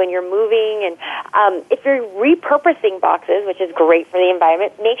expensive when you're moving, and if you're repurposing boxes, which is great for the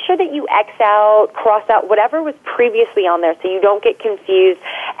environment, make sure that you X out, cross out whatever was previously on there so you don't get confused.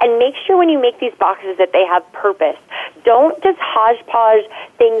 And make sure when you make these boxes that they have purpose. Don't just hodgepodge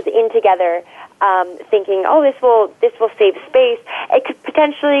things in together thinking, this will save space. It could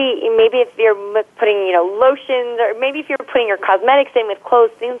potentially, maybe if you're putting, lotions, or maybe if you're putting your cosmetics in with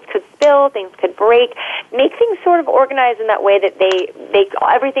clothes, things could spill, things could break. Make things sort of organized in that way that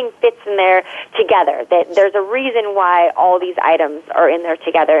everything fits in there together, that there's a reason why all these items are in there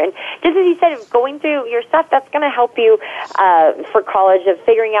together. And just as you said, going through your stuff, that's going to help you for college of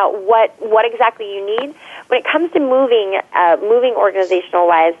figuring out what exactly you need. When it comes to moving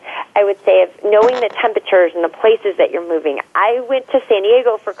organizational-wise, I would say knowing the temperatures and the places that you're moving. I went to San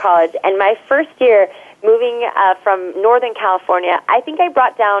Diego for college, and my first year moving from Northern California, I think I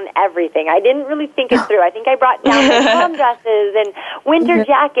brought down everything. I didn't really think it through. I think I brought down my prom dresses and winter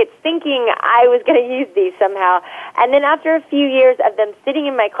jackets, thinking I was going to use these somehow. And then after a few years of them sitting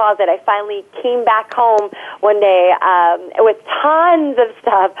in my closet, I finally came back home one day with tons of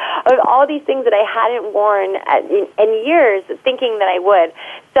stuff, of all these things that I hadn't worn in years, thinking that I would.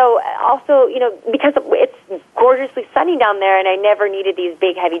 So also, because it's gorgeously sunny down there, and I never needed these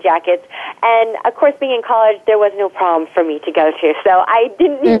big, heavy jackets. And, of course, being in college, there was no prom for me to go to. So I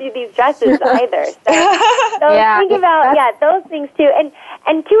didn't need these dresses either. So think about, those things, too.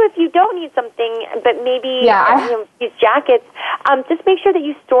 And too, if you don't need something, but maybe these jackets, just make sure that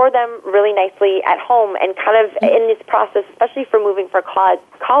you store them really nicely at home, and kind of in this process, especially for moving for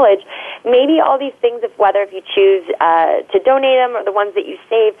college, maybe all these things, whether if you choose to donate them or the ones that you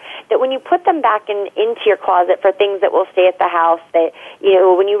save, that when you put them back into your closet for things that will stay at the house, that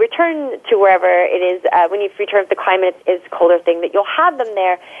when you return to wherever it is, when you return to the climate is colder thing, that you'll have them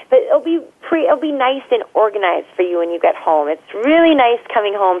there, but it'll be nice and organized for you when you get home. It's really nice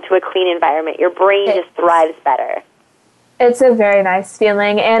coming home to a clean environment. Your brain just thrives better. It's a very nice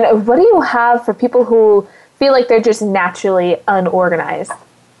feeling. And what do you have for people who feel like they're just naturally unorganized?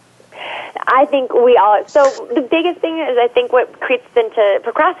 I think we all. So the biggest thing is, I think, what creeps into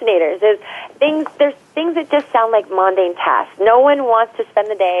procrastinators is there's things that just sound like mundane tasks. No one wants to spend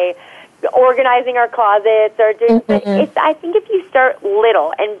the day organizing our closets or doing. I think if you start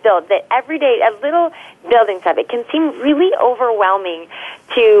little and build that every day, a little building stuff, it can seem really overwhelming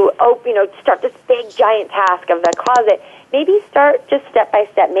to start this big giant task of the closet. Maybe start just step by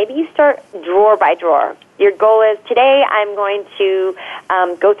step. Maybe you start drawer by drawer. Your goal is, today I'm going to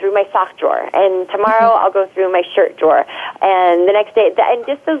go through my sock drawer, and tomorrow I'll go through my shirt drawer, and the next day, and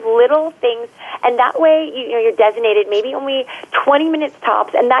just those little things. And that way, you're designated maybe only 20 minutes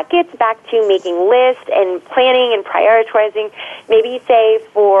tops, and that gets back to making lists and planning and prioritizing. Maybe you say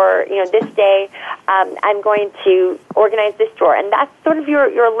for this day, I'm going to organize this drawer, and that's sort of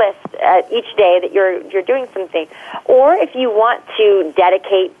your list each day that you're doing something. Or if you want to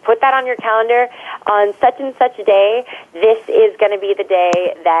put that on your calendar on such and such a day. This is going to be the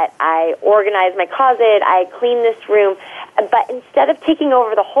day that I organize my closet, I clean this room. But instead of taking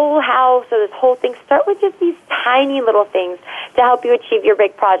over the whole house or this whole thing, start with just these tiny little things to help you achieve your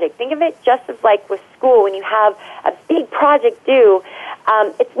big project. Think of it just as like with school, when you have a big project due.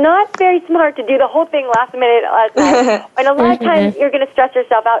 It's not very smart to do the whole thing last minute a lot of times. And a lot of times you're going to stress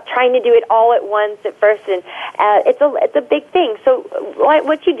yourself out trying to do it all at once at first, and it's a big thing. So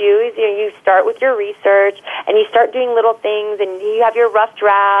what you do is you start with your research, and you start doing little things, and you have your rough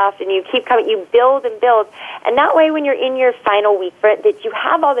draft, and you keep coming. You build and build, and that way, when you're in your final week for it, that you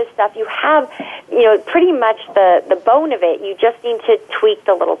have all this stuff, you have pretty much the bone of it. You just need to tweak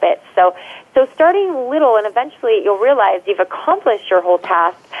the little bits. So starting little, and eventually you'll realize you've accomplished your whole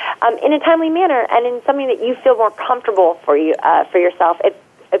task in a timely manner and in something that you feel more comfortable for yourself.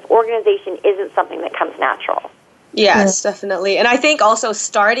 If organization isn't something that comes natural. Yes, definitely. And I think also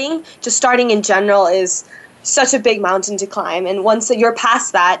starting in general is such a big mountain to climb. And once you're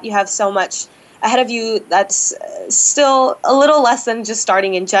past that, you have so much ahead of you that's still a little less than just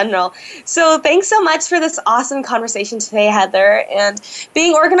starting in general. So thanks so much for this awesome conversation today, Heather. And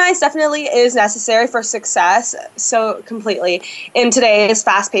being organized definitely is necessary for success, so completely, in today's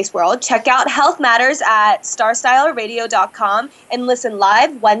fast-paced world. Check out Health Matters at starstylerradio.com and listen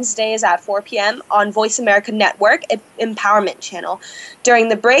live Wednesdays at 4 p.m. on Voice America Network Empowerment Channel. During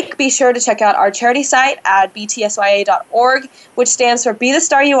the break, be sure to check out our charity site at btsya.org, which stands for Be the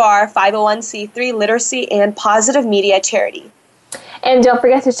Star You Are, 501c3 Literacy and Positive Media Charity. And don't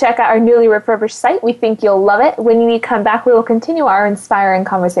forget to check out our newly refurbished site. We think you'll love it. When we come back, we will continue our inspiring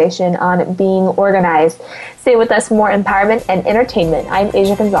conversation on being organized. Stay with us for more empowerment and entertainment. I'm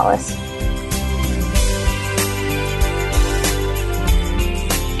Asia Gonzalez.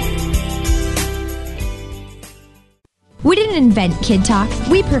 We didn't invent Kid Talk,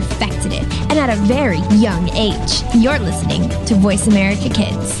 we perfected it, and at a very young age. You're listening to Voice America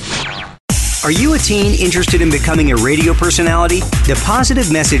Kids. Are you a teen interested in becoming a radio personality? The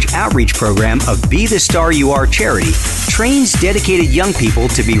Positive Message Outreach Program of Be the Star You Are charity trains dedicated young people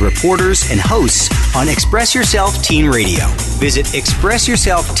to be reporters and hosts on Express Yourself Teen Radio. Visit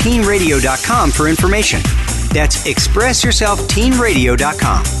expressyourselfteenradio.com for information. That's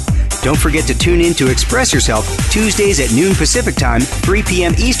expressyourselfteenradio.com. Don't forget to tune in to Express Yourself Tuesdays at noon Pacific Time, 3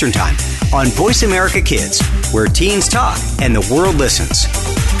 p.m. Eastern Time on Voice America Kids, where teens talk and the world listens.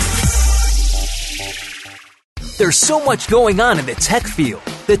 There's so much going on in the tech field.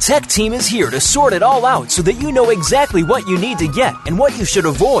 The tech team is here to sort it all out so that you know exactly what you need to get and what you should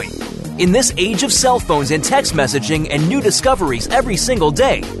avoid. In this age of cell phones and text messaging and new discoveries every single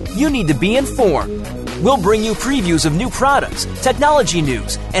day, you need to be informed. We'll bring you previews of new products, technology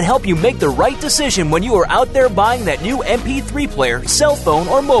news, and help you make the right decision when you are out there buying that new MP3 player, cell phone,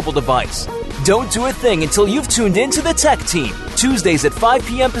 or mobile device. Don't do a thing until you've tuned into the Tech Team, Tuesdays at 5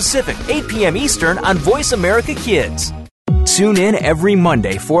 p.m. Pacific, 8 p.m. Eastern on Voice America Kids. Tune in every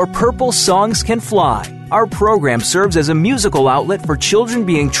Monday for Purple Songs Can Fly. Our program serves as a musical outlet for children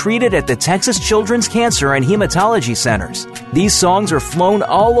being treated at the Texas Children's Cancer and Hematology Centers. These songs are flown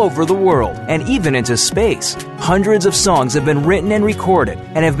all over the world and even into space. Hundreds of songs have been written and recorded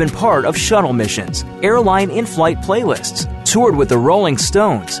and have been part of shuttle missions, airline in-flight playlists, toured with the Rolling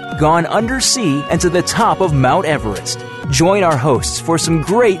Stones, gone undersea and to the top of Mount Everest. Join our hosts for some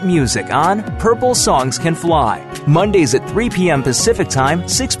great music on Purple Songs Can Fly, Mondays at 3 p.m. Pacific Time,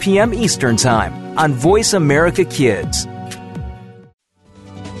 6 p.m. Eastern Time on Voice America Kids.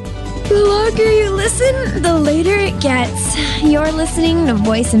 The longer you listen, the later it gets. You're listening to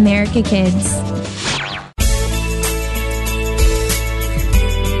Voice America Kids.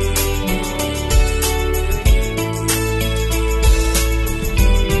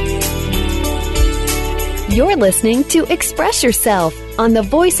 You're listening to Express Yourself on the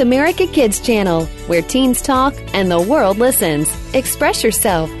Voice America Kids channel, where teens talk and the world listens. Express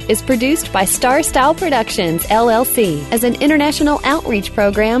Yourself is produced by Star Style Productions, LLC, as an international outreach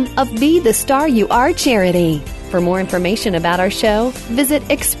program of Be the Star You Are charity. For more information about our show, visit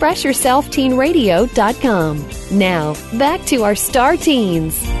expressyourselfteenradio.com. Now, back to our star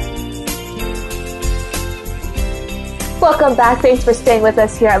teens. Welcome back. Thanks for staying with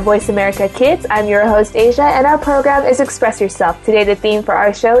us here at Voice America Kids. I'm your host, Asia, and our program is Express Yourself. Today, the theme for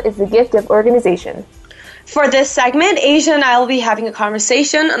our show is the gift of organization. For this segment, Asia and I will be having a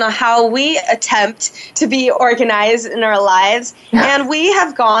conversation on how we attempt to be organized in our lives. And we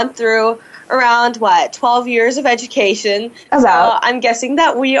have gone through around, 12 years of education. So I'm guessing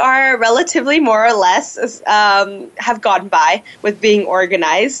that we are relatively more or less have gotten by with being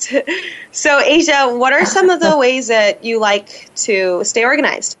organized. So, Asia, what are some of the ways that you like to stay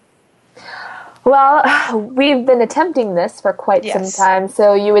organized? Well, we've been attempting this for quite some time,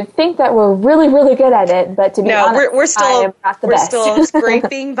 so you would think that we're really, really good at it, but to be honest, we're still, I am not the best. Still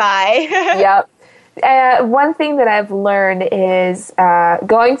scraping by. Yep. One thing that I've learned is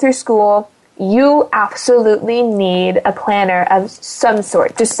going through school, you absolutely need a planner of some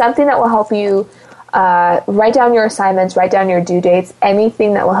sort, just something that will help you write down your assignments, write down your due dates,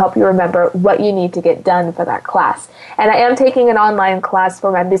 anything that will help you remember what you need to get done for that class. And I am taking an online class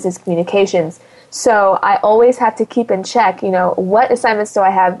for my business communications, so I always have to keep in check, what assignments do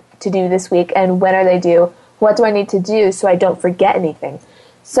I have to do this week and when are they due? What do I need to do so I don't forget anything?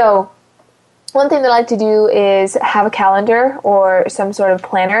 So one thing that I like to do is have a calendar or some sort of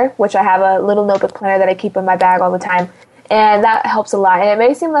planner, which I have a little notebook planner that I keep in my bag all the time. And that helps a lot. And it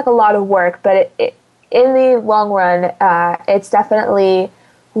may seem like a lot of work, but in the long run, it's definitely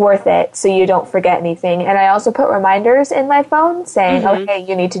worth it so you don't forget anything. And I also put reminders in my phone saying, okay,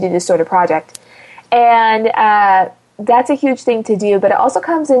 you need to do this sort of project. And that's a huge thing to do, but it also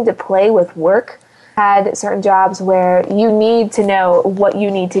comes into play with work. Had certain jobs where you need to know what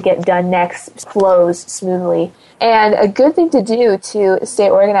you need to get done next flows smoothly. And a good thing to do to stay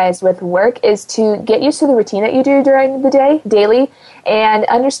organized with work is to get used to the routine that you do during the day, daily, and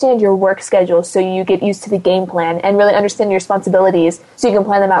understand your work schedule so you get used to the game plan and really understand your responsibilities so you can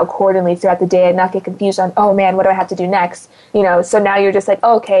plan them out accordingly throughout the day and not get confused on, oh man, what do I have to do next? You know, so now you're just like,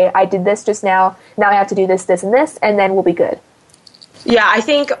 oh, okay, I did this just now I have to do this, this, and this, and then we'll be good. Yeah, I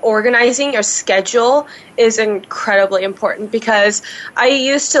think organizing your schedule is incredibly important because I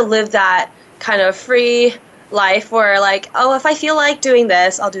used to live that kind of free life where like, oh, if I feel like doing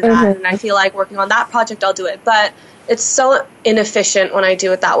this, I'll do that. And I feel like working on that project, I'll do it. But it's so inefficient when I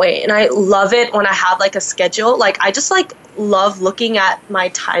do it that way. And I love it when I have like a schedule. Like I just like love looking at my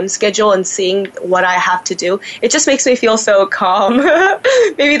time schedule and seeing what I have to do. It just makes me feel so calm.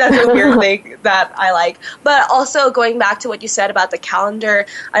 Maybe that's a weird thing that I like. But also going back to what you said about the calendar,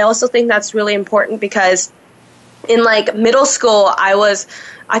 I also think that's really important because in like middle school,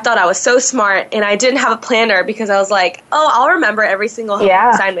 I thought I was so smart and I didn't have a planner because I was like, oh, I'll remember every single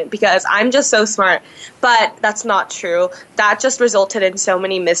homework assignment because I'm just so smart. But that's not true. That just resulted in so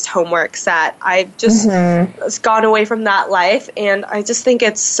many missed homeworks that I've just gone away from that life. And I just think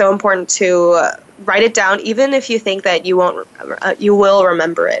it's so important to write it down, even if you think that you will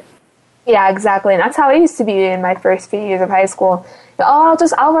remember it. Yeah, exactly. And that's how I used to be in my first few years of high school.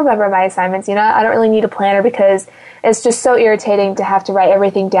 I'll remember my assignments. You know, I don't really need a planner because it's just so irritating to have to write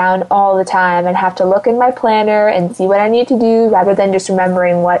everything down all the time and have to look in my planner and see what I need to do rather than just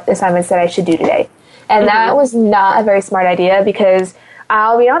remembering what assignments that I should do today. And that was not a very smart idea because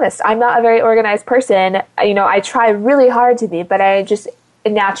I'll be honest, I'm not a very organized person. You know, I try really hard to be, but I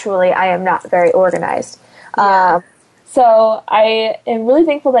am not very organized. Yeah. So I am really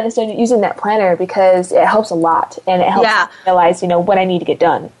thankful that I started using that planner because it helps a lot and it helps me realize, you know, what I need to get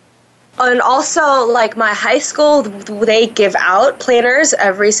done. And also, like, my high school, they give out planners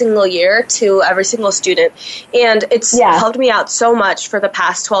every single year to every single student. And it's helped me out so much for the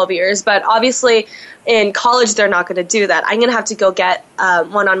past 12 years. But obviously, in college, they're not going to do that. I'm going to have to go get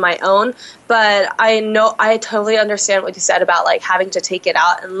one on my own. But I totally understand what you said about, like, having to take it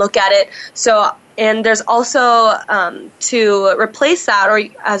out and look at it. So, and there's also, to replace that, or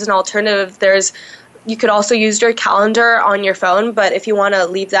as an alternative, you could also use your calendar on your phone, but if you want to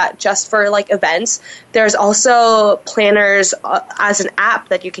leave that just for like events, there's also planners as an app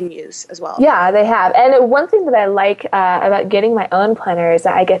that you can use as well. Yeah, they have. And one thing that I like about getting my own planner is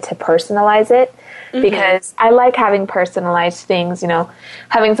that I get to personalize it because I like having personalized things, you know,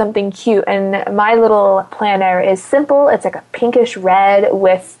 having something cute. And my little planner is simple. It's like a pinkish red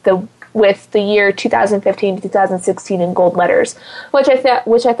with the year 2015 to 2016 in gold letters, which I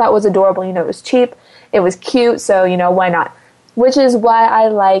thought was adorable. You know, it was cheap. It was cute, so, you know, why not? Which is why I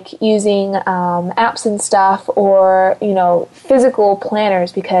like using apps and stuff or, you know, physical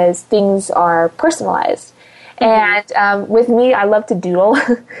planners because things are personalized. And with me, I love to doodle.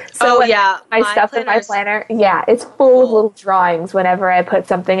 So my stuff in my planner, it's full of little drawings whenever I put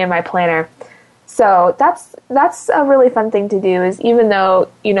something in my planner. So that's a really fun thing to do is even though,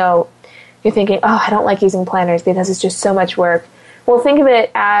 you know, you're thinking, oh, I don't like using planners because it's just so much work. Well, think of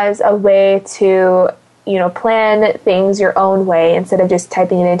it as a way to, you know, plan things your own way instead of just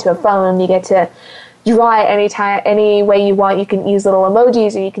typing it into a phone. You get to draw it any way you want. You can use little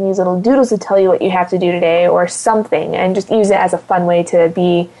emojis or you can use little doodles to tell you what you have to do today or something and just use it as a fun way to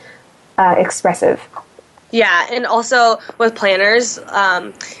be expressive. Yeah, and also with planners,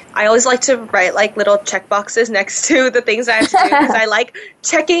 I always like to write like little check boxes next to the things I have to do because I like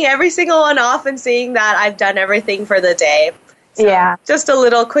checking every single one off and seeing that I've done everything for the day. So just a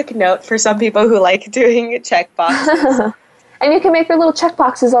little quick note for some people who like doing check boxes. And you can make your little check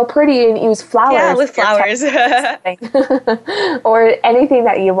boxes all pretty and use flowers. Yeah, with flowers. Or anything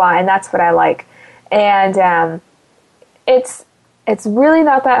that you want, and that's what I like. And it's really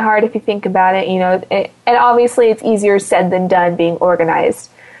not that hard if you think about it, you know. And obviously it's easier said than done being organized.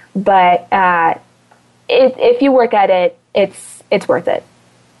 But if you work at it, it's worth it.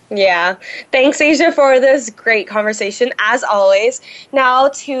 Yeah. Thanks, Asia, for this great conversation, as always. Now,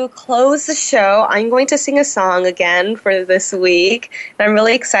 to close the show, I'm going to sing a song again for this week. And I'm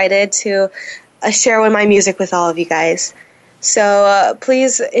really excited to share my music with all of you guys. So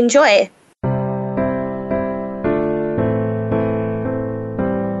please enjoy.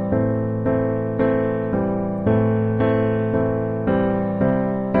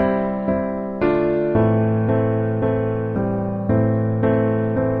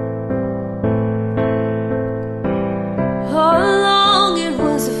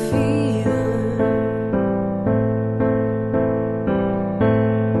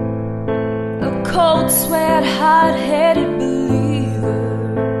 cold sweat, hot-headed believer.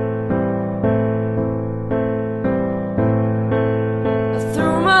 I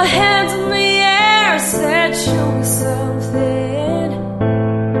threw my hands in the air, said, show me something.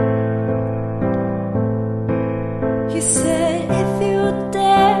 He said, if you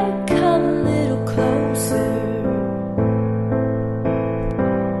dare, come a little closer.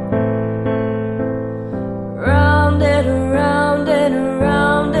 Round and around and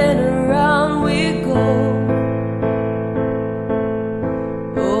around and around we go.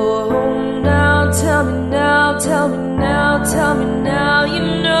 Oh, now tell me now, tell me now, tell me now, you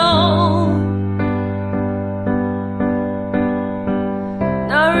know.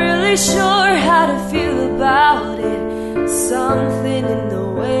 Not really sure how to feel about it. Something in the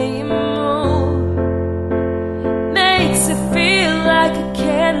way you move makes it feel like I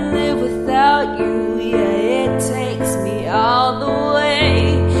can't live without you. Yeah, it takes me all the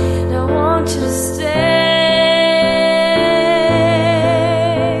way. And I want you to stay.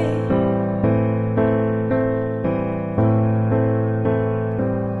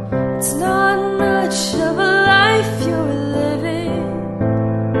 It's not much of a life you're living.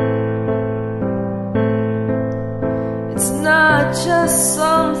 It's not just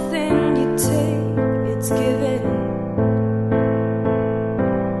something you take, it's given.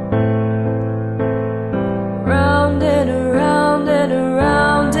 Round and around and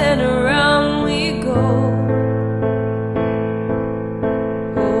around and around we go.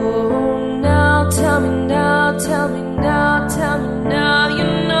 Oh, now tell me now, tell me now, tell me now, you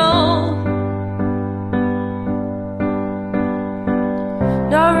know.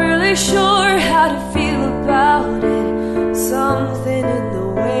 Not really sure how to feel about it. Something in the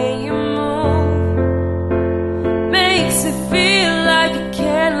way you move makes it feel like I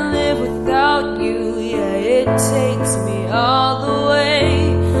can't live without you. Yeah, it takes me all the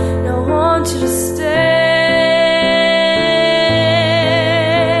way. And I want you to stay.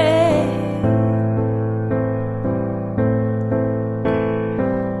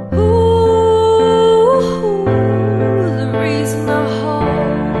 Ooh, the reason I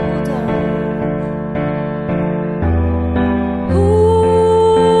hold on.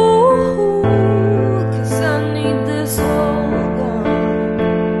 Ooh, 'cause I need this hold on.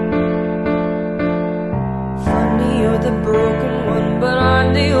 Funny, you're the broken one, but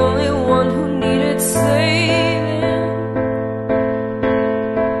I'm the only one who needed saving.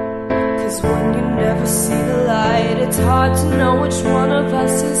 'Cause when you never see the light, it's hard to know which one of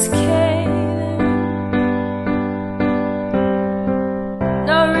us is caving.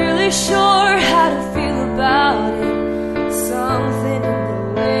 Not really sure how to feel about it. Something in the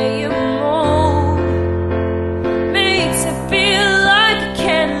way you move makes it feel like I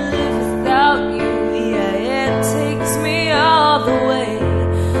can't live without you. Yeah, it takes me all the way.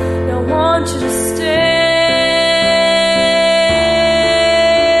 And I want you to stay.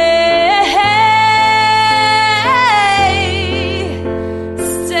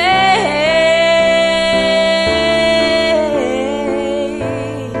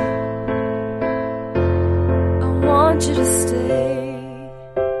 I want you to stay.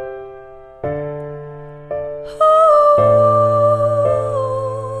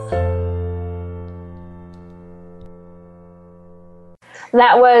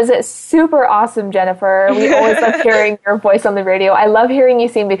 That was super awesome, Jennifer. We always love hearing your voice on the radio. I love hearing you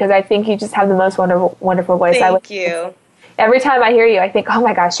sing because I think you just have the most wonderful voice. Thank you. Every time I hear you, I think, oh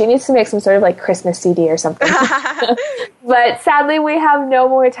my gosh, she needs to make some sort of like Christmas CD or something. But sadly, we have no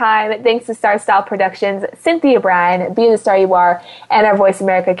more time. Thanks to Star Style Productions, Cynthia Bryan, Be the Star You Are, and our Voice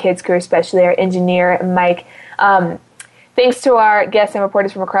America Kids crew, especially our engineer, Mike. Thanks to our guests and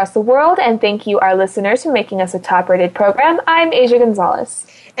reporters from across the world, and thank you, our listeners, for making us a top-rated program. I'm Asia Gonzalez.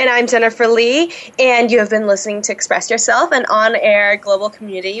 And I'm Jennifer Lee, and you have been listening to Express Yourself, an on-air global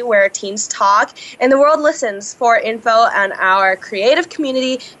community where teens talk and the world listens. For info on our creative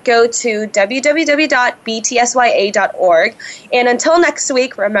community, go to www.btsya.org. And until next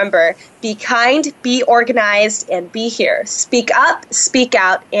week, remember, be kind, be organized, and be here. Speak up, speak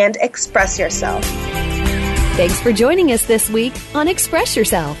out, and express yourself. Thanks for joining us this week on Express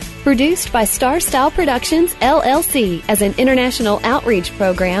Yourself, produced by Star Style Productions, LLC, as an international outreach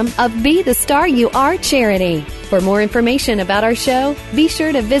program of Be the Star You Are charity. For more information about our show, be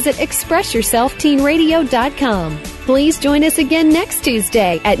sure to visit ExpressYourselfTeenRadio.com. Please join us again next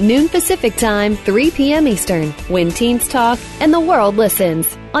Tuesday at noon Pacific Time, 3 p.m. Eastern, when teens talk and the world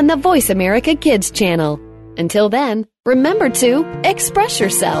listens, on the Voice America Kids channel. Until then, remember to express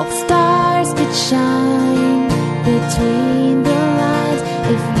yourself. Stars could shine between the lines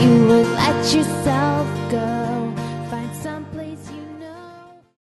if you would let